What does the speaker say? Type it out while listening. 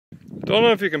Don't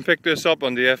know if you can pick this up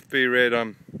on the FB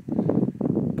radar,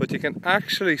 but you can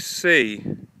actually see,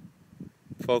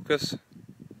 focus,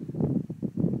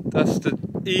 that's the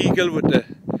eagle with the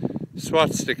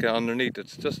swastika underneath.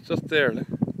 It's just there, look.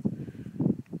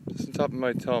 Just on top of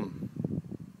my thumb.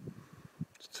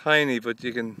 It's tiny, but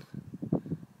you can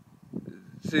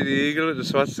see the eagle with the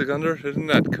swastika under. Isn't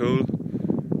that cool?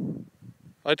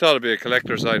 I thought it'd be a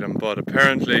collector's item, but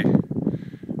apparently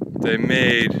they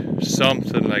made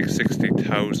something like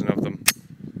 60,000 of them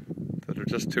that are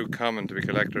just too common to be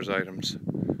collector's items.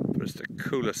 But it's the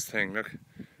coolest thing. Look,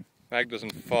 mag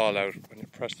doesn't fall out when you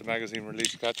press the magazine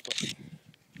release catch button.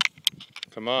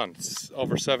 Come on, it's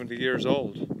over 70 years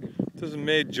old. This was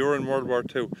made during World War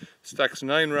II. Stacks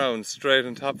 9 rounds straight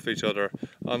on top of each other,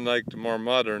 unlike the more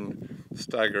modern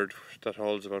staggered that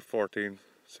holds about 14,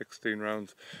 16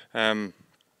 rounds. That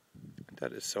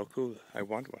is so cool. I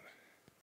want one.